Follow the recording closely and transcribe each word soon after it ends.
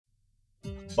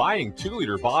Buying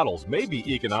 2-liter bottles may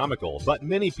be economical, but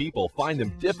many people find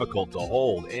them difficult to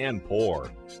hold and pour.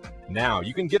 Now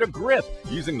you can get a grip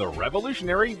using the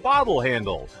revolutionary bottle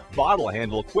handle. Bottle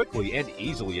handle quickly and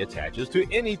easily attaches to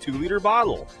any 2-liter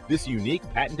bottle. This unique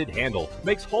patented handle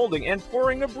makes holding and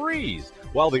pouring a breeze,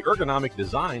 while the ergonomic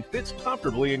design fits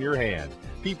comfortably in your hand.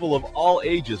 People of all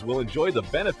ages will enjoy the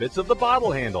benefits of the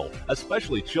bottle handle,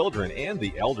 especially children and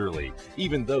the elderly.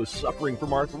 Even those suffering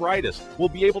from arthritis will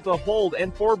be able to hold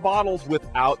and pour bottles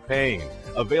without pain.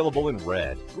 Available in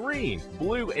red, green,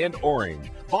 blue, and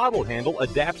orange, bottle handle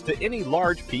adapts to any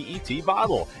large PET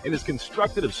bottle and is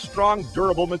constructed of strong,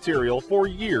 durable material for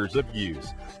years of use.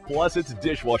 Plus, it's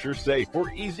dishwasher safe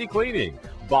for easy cleaning.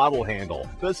 Bottle handle,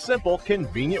 the simple,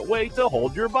 convenient way to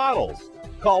hold your bottles.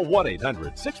 Call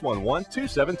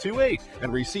 1-800-611-2728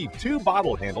 and receive 2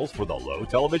 bottle handles for the low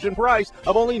television price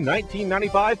of only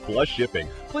 $19.95 plus shipping.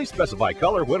 Please specify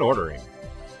color when ordering.